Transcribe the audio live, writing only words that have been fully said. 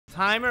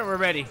Timer, we're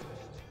ready.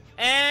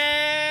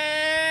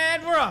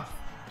 And we're off.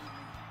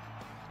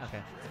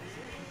 Okay.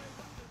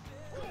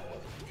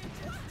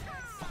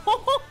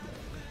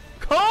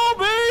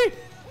 Kobe!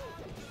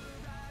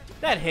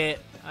 That hit.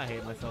 I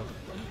hate myself.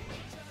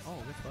 Oh,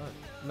 good fuck.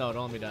 No,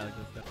 don't let me die like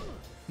this.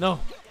 No.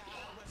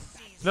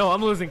 No,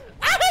 I'm losing.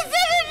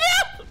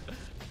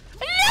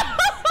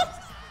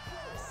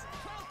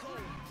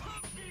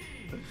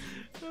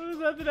 No! There's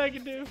nothing I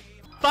can do.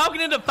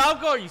 Falcon into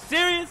Falco, are you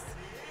serious?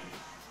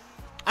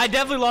 I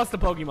definitely lost the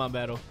Pokemon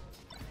battle.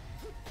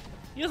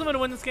 You guys want me to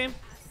win this game?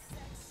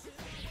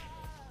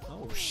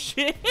 Oh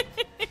shit!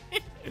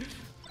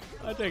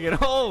 I take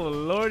it. Oh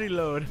lordy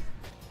lord!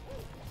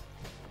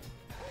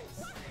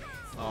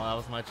 Oh, that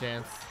was my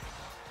chance.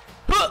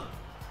 Huh!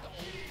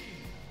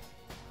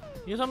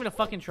 You guys want me to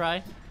fucking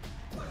try?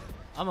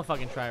 I'm gonna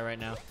fucking try right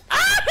now.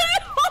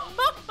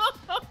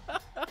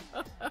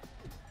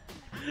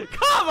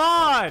 Come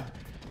on!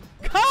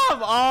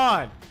 Come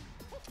on!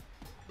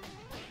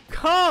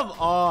 Come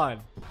on!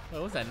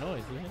 What was that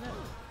noise? You hear that?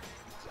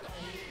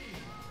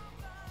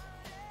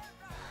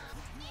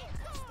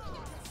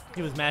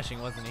 He was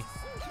mashing, wasn't he?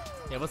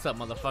 Yeah, what's up,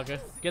 motherfucker?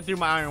 Get through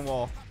my iron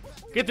wall.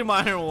 Get through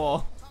my iron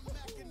wall.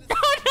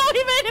 Oh no,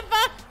 he made it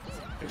back!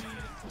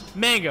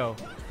 Mango.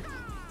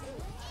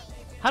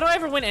 How do I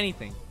ever win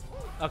anything?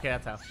 Okay,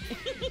 that's how.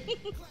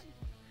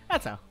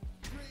 That's how.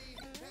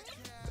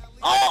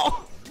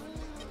 Oh!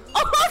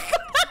 Oh my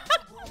god!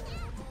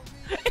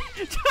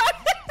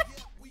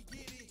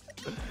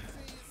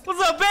 What's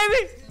up,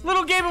 baby?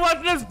 Little gamer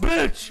watching this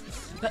bitch!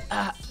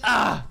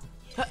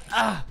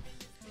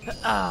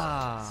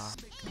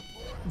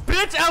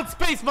 Bitch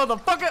outspace,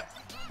 motherfucker!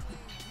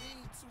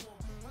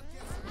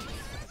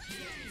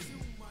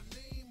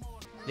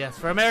 Yes,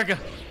 for America!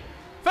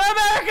 For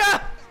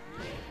America!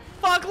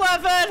 Fuck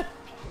Leffen!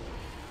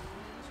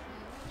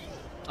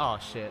 Oh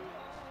shit.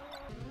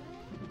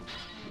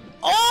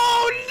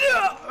 Oh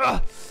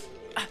no!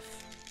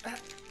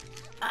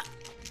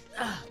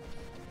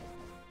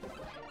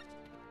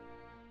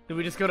 Did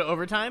we just go to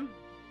overtime?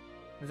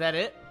 Is that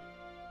it?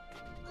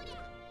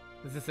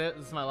 Is this it?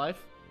 This is my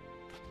life?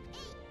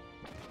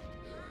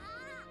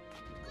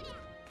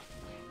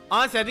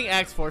 Honestly, I think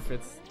Axe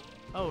forfeits.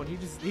 Oh, and he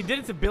did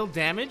it to build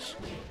damage?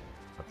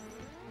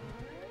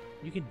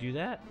 You can do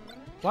that?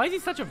 Why is he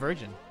such a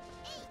virgin?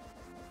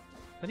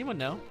 Does anyone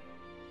know?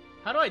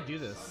 How do I do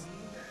this?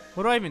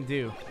 What do I even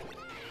do?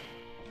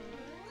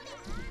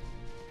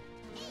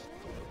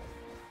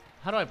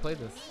 How do I play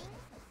this?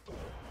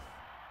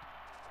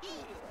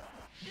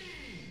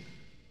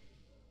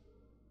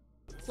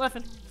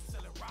 Leffen.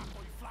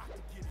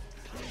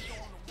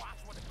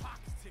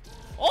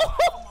 Oh!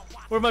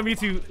 Where'd my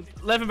Mewtwo?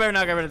 Leffen better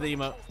not get rid of the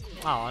emote.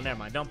 Oh, never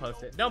mind. Don't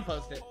post it. Don't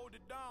post it.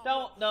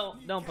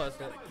 Don't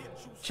post it.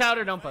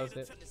 Chowder, don't post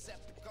it.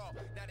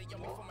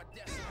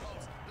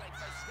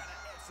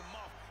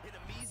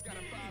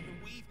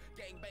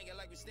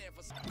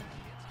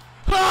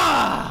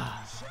 Ah!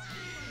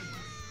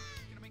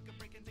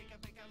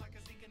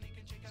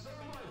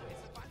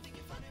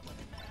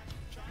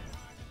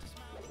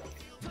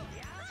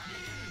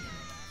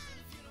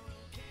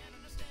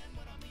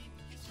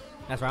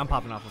 That's right, I'm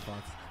popping off the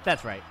phones.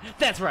 That's right.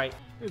 That's right.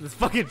 Look at this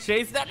fucking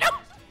chase. No!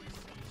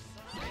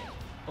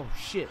 Oh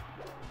shit.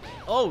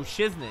 Oh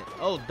shiznit.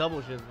 Oh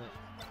double shiznit.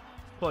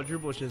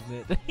 Quadruple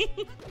shiznit.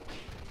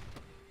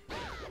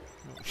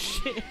 Oh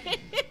shit.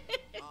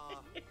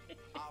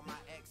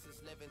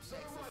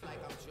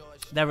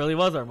 That really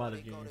was Armada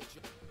Jr.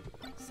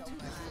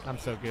 I'm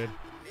so good.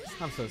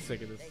 I'm so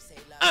sick of this.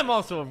 I'm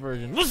also a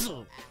virgin. What's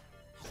up?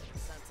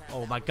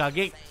 Oh my god,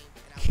 get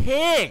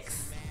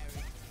kicks.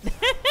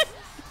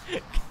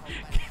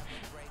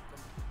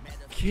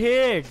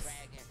 Kicks.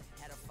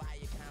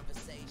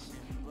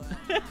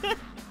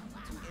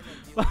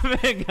 My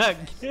man got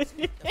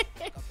kicked.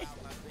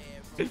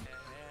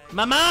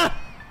 Mama.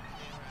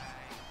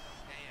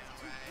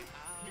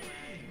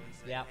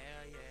 Yeah.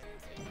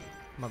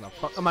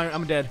 Motherfucker.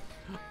 I'm dead.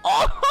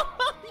 Oh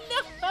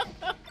no.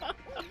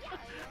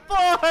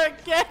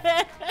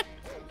 4K.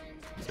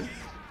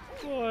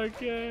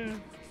 4K.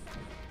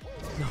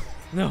 No.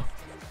 No.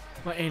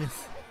 My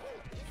anus.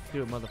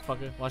 Do it,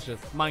 motherfucker. Watch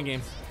this. Mind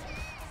games.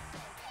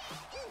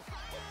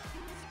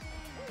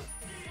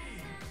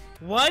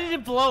 Why did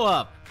it blow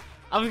up?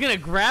 I was gonna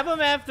grab him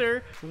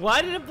after.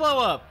 Why did it blow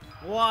up?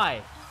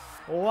 Why?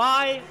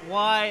 Why?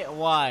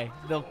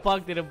 The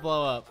fuck did it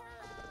blow up?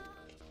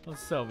 I'm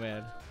so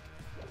mad.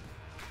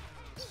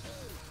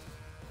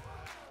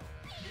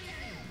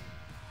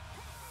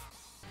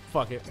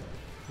 Fuck it.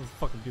 Let's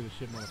fucking do this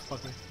shit,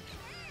 motherfucker.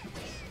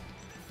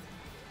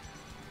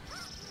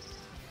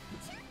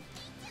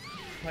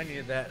 I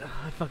needed that.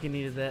 I fucking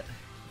needed that.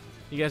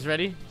 You guys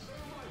ready?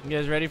 You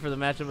guys ready for the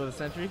matchup of the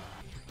century?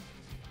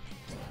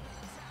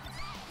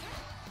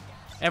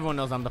 Everyone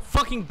knows I'm the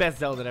fucking best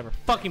Zelda that ever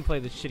fucking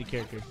played this shitty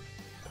character.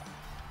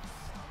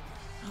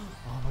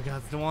 Oh my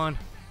god, it's the one.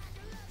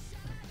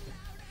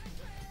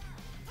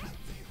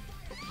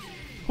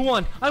 Who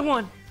won? I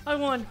won! I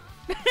won!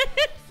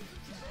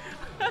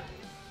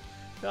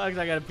 Dogs,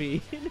 I gotta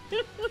pee.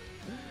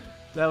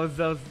 that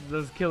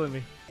was killing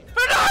me.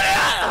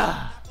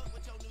 Banana!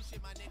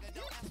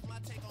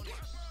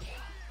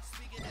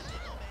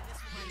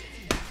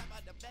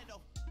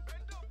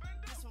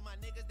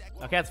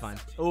 Okay, that's fine.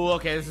 Ooh,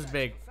 okay, this is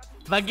big.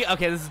 If I get,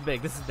 okay, this is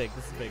big. This is big.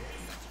 This is big.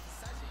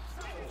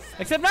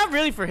 Except not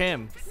really for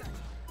him.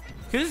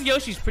 Cause this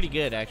Yoshi's pretty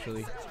good,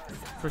 actually.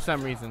 For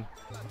some reason.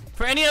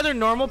 For any other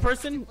normal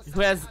person who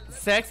has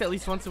sex at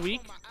least once a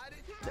week,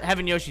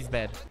 having Yoshi's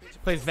bad.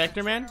 Plays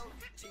Vector Man.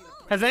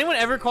 Has anyone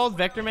ever called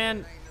Vector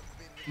Man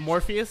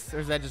Morpheus, or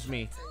is that just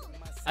me?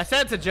 I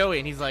said it to Joey,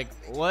 and he's like,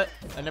 "What?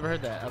 I never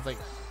heard that." I was like,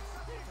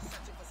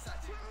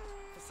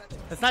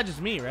 "That's not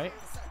just me, right?"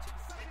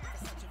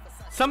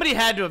 Somebody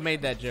had to have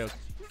made that joke.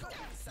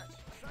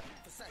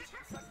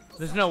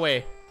 There's no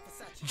way.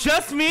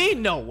 Just me?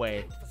 No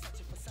way.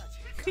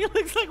 He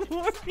looks like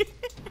Morpheus.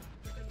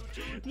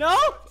 No?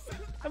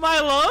 Am I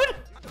alone?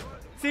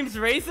 Seems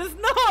racist?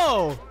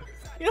 No!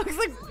 He looks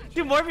like...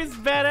 Dude, Morpheus is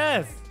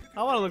badass.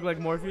 I want to look like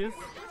Morpheus.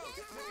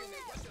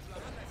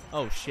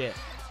 Oh, shit.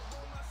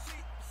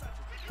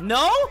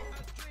 No?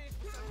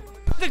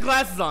 Put the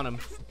glasses on him.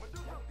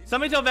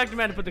 Somebody tell Vector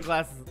Man to put the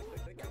glasses.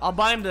 I'll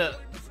buy him the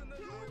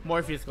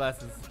Morpheus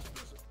glasses.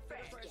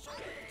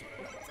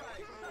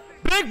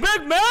 Big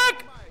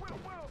Mac!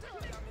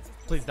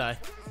 Please die.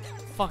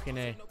 Fucking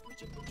A.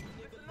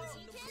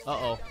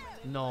 Uh-oh.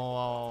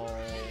 No.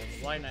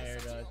 Why not air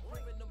dodge?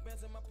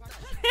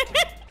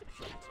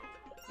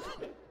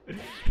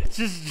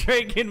 Just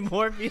drinking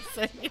Morpheus.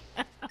 It's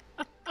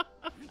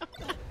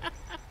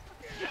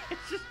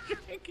just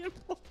drinking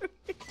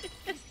Morpheus.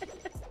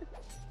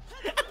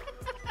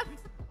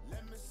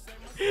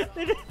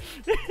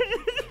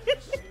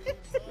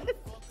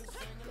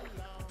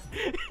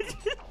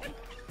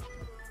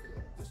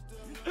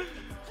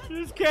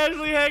 Just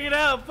casually hanging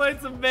out, playing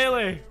some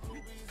melee.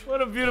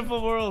 What a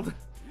beautiful world.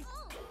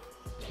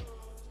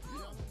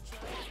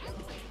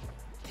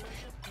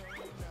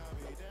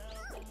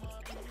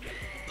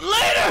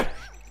 Later!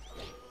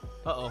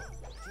 Uh-oh.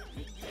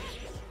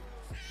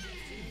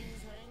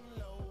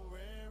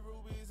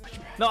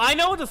 No, I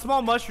know what the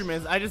small mushroom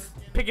is. I just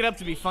pick it up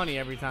to be funny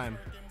every time.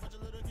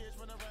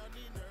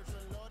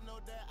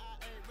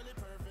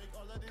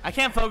 I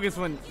can't focus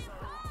when...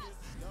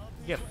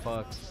 Get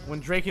fucked. When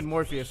Drake and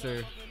Morpheus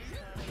are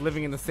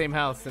living in the same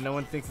house and no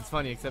one thinks it's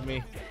funny except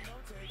me.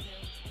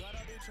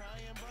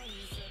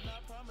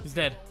 He's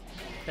dead.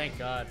 Thank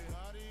God.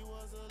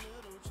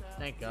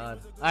 Thank God.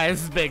 Alright,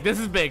 this is big. This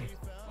is big.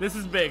 This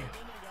is big.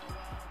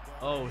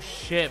 Oh,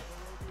 shit.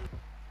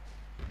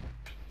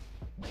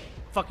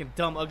 Fucking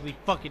dumb, ugly,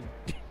 fucking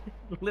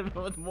living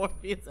with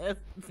Morpheus ass.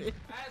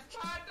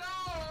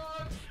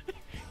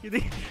 You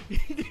think...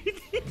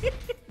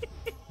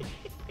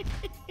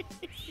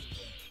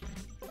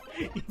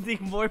 You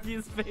think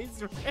Morpheus'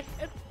 face red?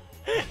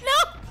 No!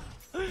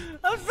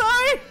 I'm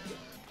sorry!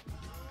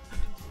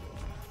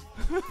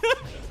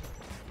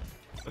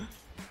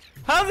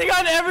 How's he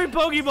gotten every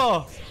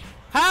Pokeball?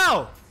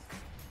 How?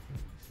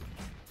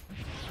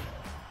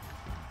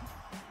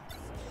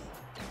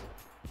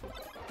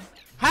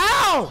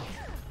 How?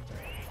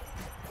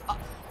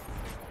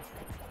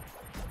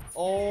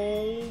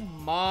 Oh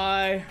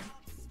my.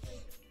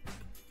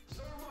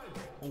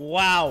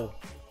 Wow.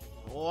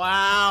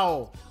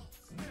 Wow.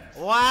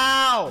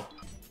 Wow.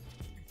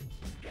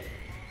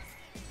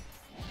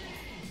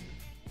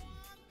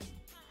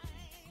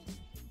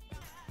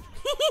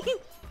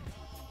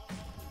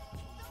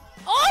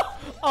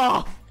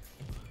 Oh!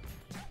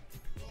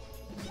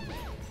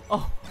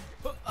 Oh!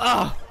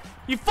 Oh!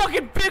 You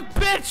fucking big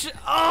bitch!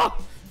 Oh!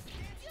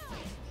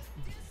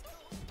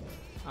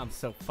 I'm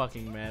so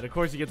fucking mad. Of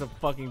course he gets a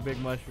fucking big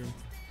mushroom.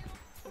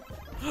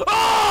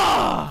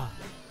 Ah!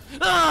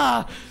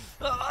 Ah!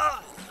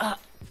 Ah!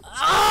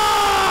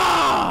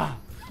 Ah!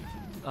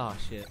 Oh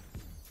shit.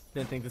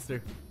 Didn't think this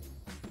through.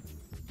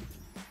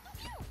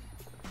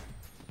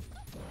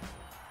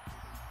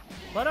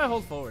 Why do I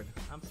hold forward?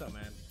 I'm so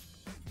mad.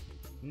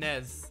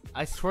 Nez,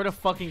 I swear to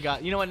fucking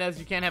God. You know what, Nez?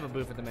 You can't have a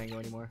booth at the Mang0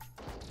 anymore.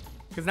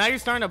 Because now you're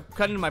starting to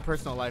cut into my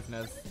personal life,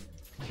 Nez.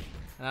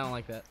 And I don't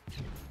like that.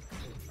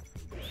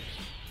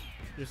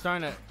 You're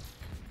starting to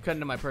cut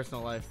into my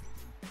personal life.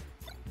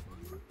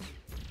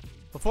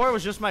 Before it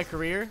was just my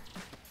career.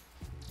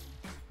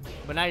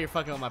 But now you're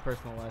fucking with my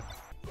personal life.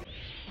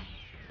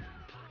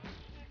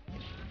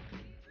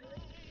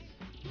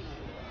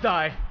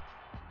 Die.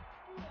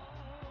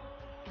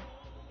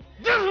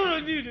 That's what I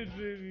needed,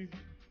 baby.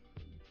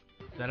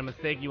 Is that a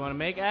mistake you want to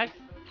make, Axe?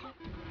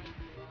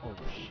 Oh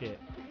shit.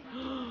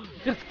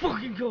 Let's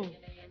fucking go.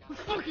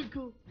 Let's fucking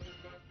go.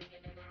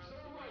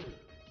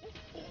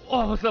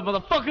 Oh, what's up,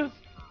 motherfuckers?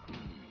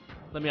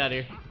 Let me out of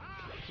here.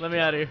 Let me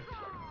out of here.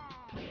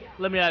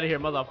 Let me out of here,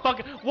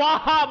 motherfucker.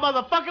 Waha,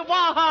 motherfucker,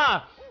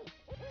 waha!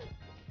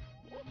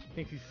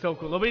 Thinks he's so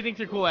cool. Nobody thinks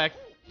you're cool, Axe.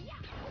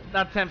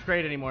 Not 10th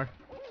grade anymore.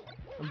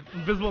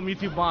 Invisible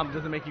Mewtwo bomb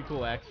doesn't make you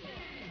cool, Axe.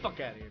 Fuck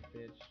out of here,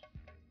 bitch.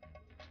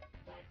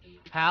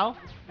 How?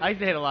 I used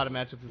to hate a lot of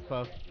matchups with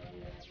Puff.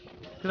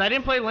 Because I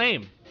didn't play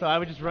lame, so I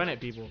would just run at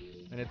people.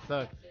 and it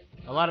sucks.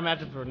 A lot of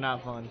matchups were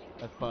not fun.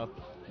 That's Puff.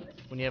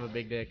 When you have a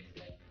big dick.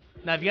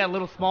 Now, if you got a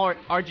little smaller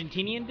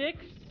Argentinian dick,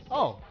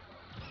 oh,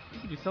 you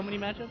can do so many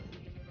matchups.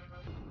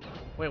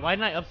 Wait, why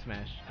didn't I up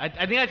smash? I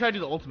think I tried to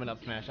do the ultimate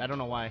up smash. I don't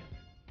know why.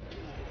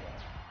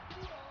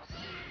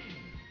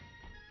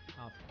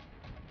 Oh.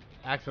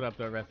 Axe would up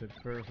throw arrested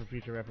for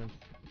future reference.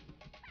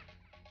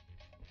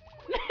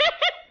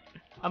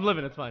 I'm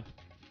living, it's fine.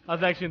 I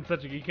was actually in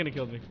such a... You couldn't have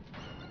killed me.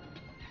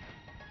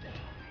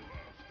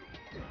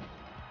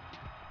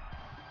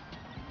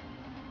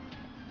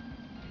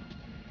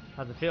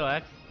 How's it feel,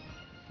 Axe?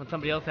 When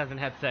somebody else hasn't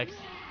had sex.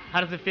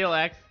 How does it feel,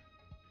 Axe?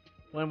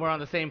 When we're on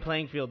the same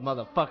playing field,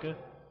 motherfucker.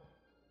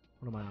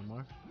 What am I on,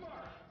 Mar?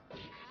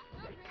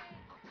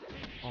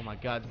 Oh my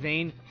god,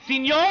 Zane.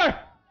 Senor!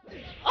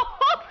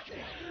 Oh,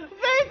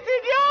 Zane,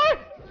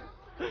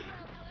 Senor!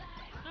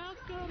 How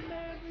come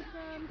every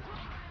time?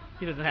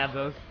 He doesn't have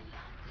those.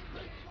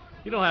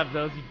 You don't have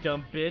those, you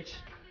dumb bitch.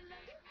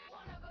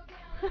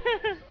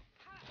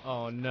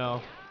 Oh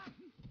no.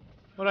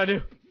 What'd I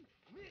do?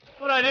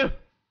 What'd I do?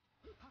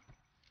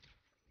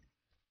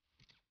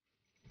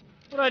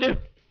 What'd I do?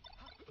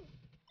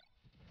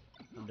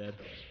 I'm dead.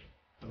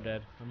 I'm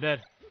dead. I'm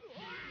dead.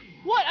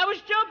 What? I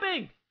was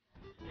jumping!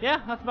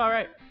 Yeah, that's about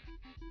right.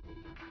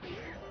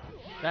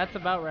 That's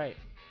about right.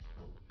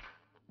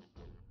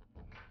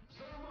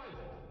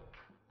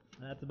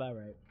 That's about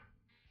right.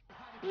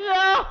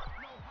 No!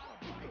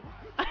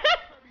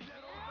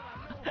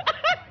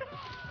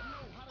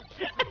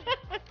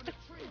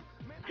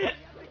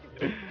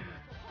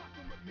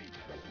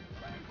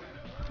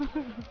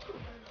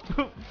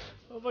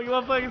 Oh, you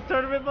wanna play this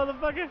tournament,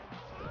 motherfucker?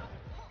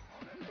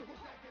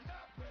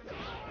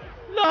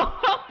 No!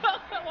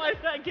 Why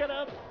did I get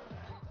up?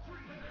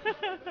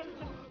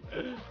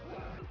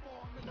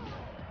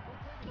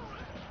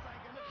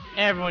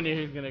 Everyone knew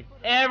he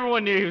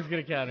was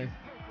gonna counter.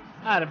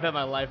 I had to bet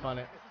my life on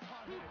it.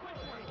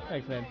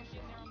 Thanks, man.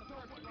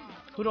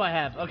 Who do I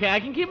have? Okay, I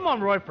can keep him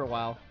on Roy for a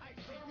while.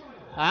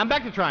 I'm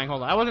back to trying.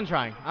 Hold on. I wasn't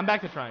trying. I'm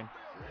back to trying.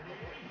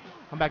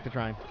 I'm back to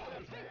trying.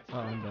 Oh,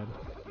 I'm dead.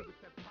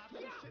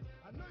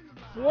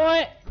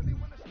 What?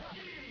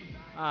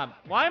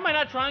 Why am I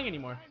not trying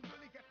anymore?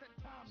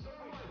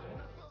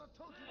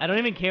 I don't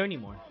even care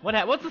anymore.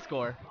 What's the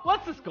score?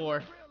 What's the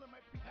score?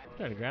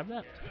 Try to grab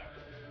that.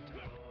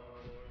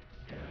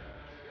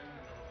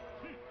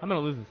 I'm gonna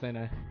lose this, ain't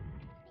I?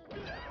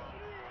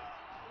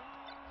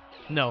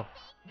 No.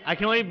 I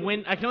can only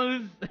win. I can only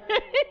lose.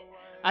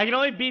 I can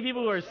only beat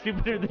people who are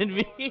stupider than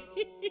me.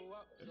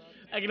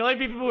 I can only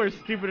beat people who are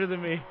stupider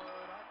than me.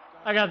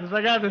 I got this.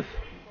 I got this.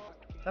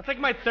 That's like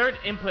my third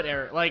input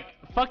error. Like,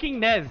 fucking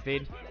Nez,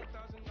 dude.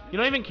 You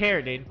don't even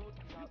care, dude.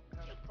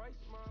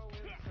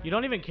 You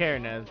don't even care,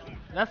 Nez.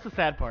 That's the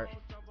sad part.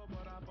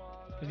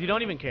 Because you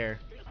don't even care.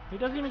 He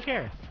doesn't even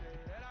care.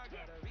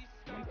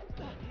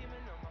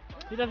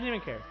 He doesn't even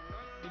care.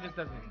 He just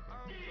doesn't.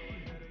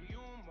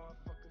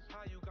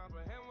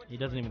 He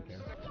doesn't even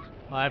care.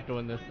 Oh, I have to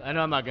win this. I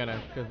know I'm not gonna,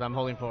 because I'm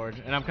holding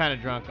forward. And I'm kind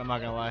of drunk, I'm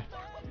not gonna lie.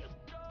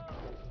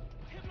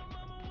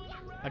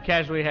 I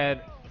casually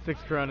had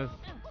 6 Coronas.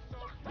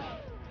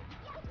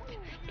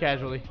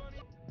 Casually.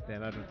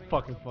 Damn, that'd be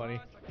fucking funny.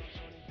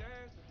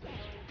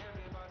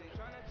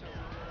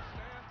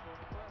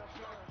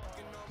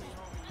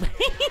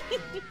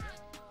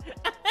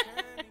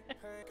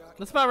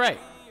 That's about right.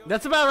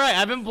 That's about right.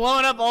 I've been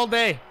blowing up all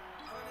day.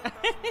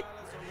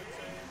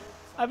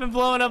 I've been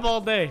blowing up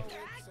all day.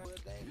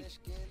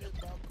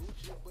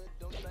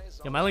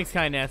 Yeah, my link's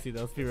kind of nasty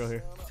though. Let's be real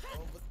here.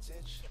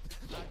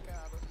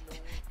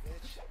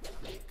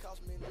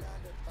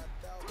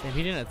 If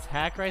he didn't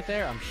attack right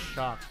there, I'm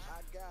shocked.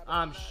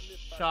 I'm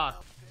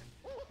shocked.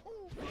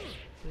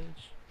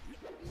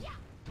 Bitch.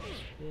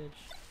 Bitch.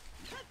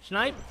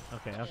 Snipe?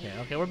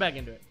 Okay. We're back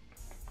into it.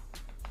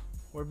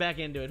 We're back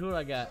into it. Who do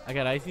I got? I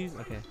got Ices?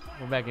 Okay.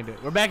 We're back into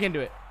it. We're back into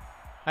it.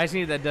 I just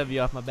need that W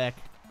off my back.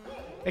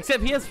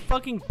 Except he has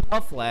fucking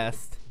Puff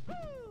last.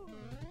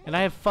 And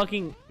I have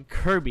fucking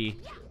Kirby.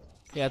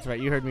 Yeah, that's right.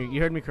 You heard me.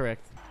 You heard me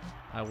correct.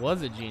 I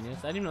was a genius.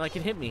 I didn't even like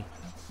it hit me.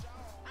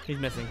 He's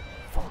missing.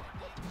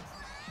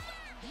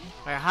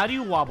 Alright, how do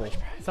you wobble?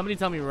 Somebody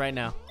tell me right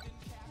now.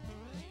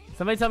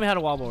 Somebody tell me how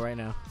to wobble right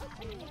now.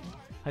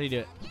 How do you do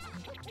it?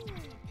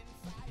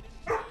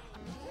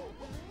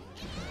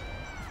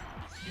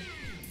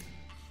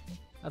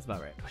 That's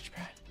about right.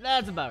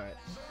 That's about right.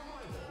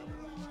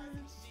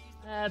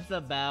 That's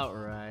about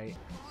right.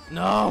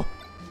 No!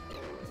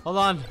 Hold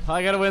on.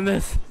 I gotta win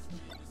this.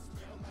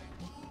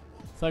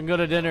 So I can go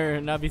to dinner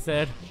and not be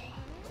sad.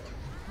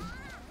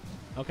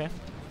 Okay.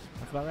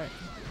 That's about right.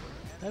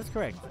 That's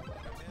correct.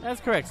 That's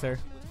correct, sir.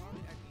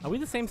 Are we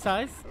the same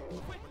size?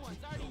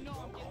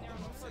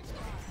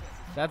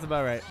 That's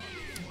about right.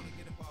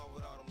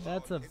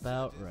 That's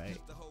about right.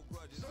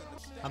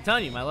 I'm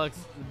telling you, my luck's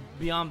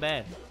beyond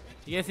bad.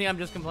 You guys think I'm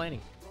just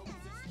complaining?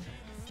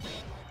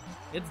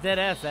 It's dead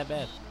ass that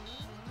bad.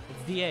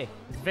 It's DA.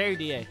 It's very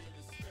DA.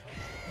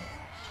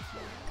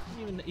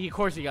 Of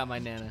course he got my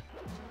Nana.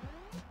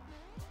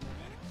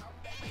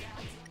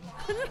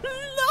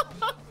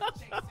 No!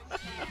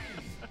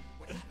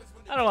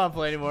 I don't want to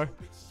play anymore.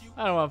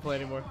 I don't want to play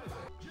anymore.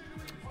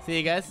 See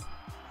you guys.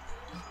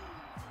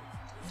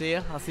 See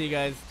ya. I'll see you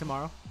guys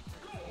tomorrow.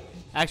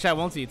 Actually, I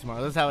won't see you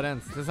tomorrow. This is how it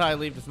ends. This is how I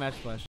leave the Smash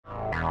Splash.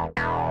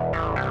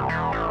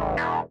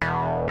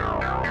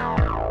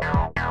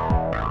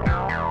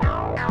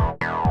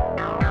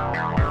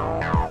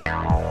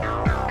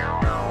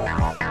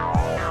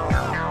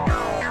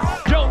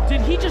 Joe, did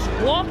he just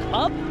walk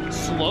up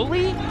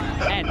slowly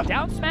and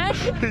down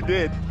smash? He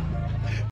did.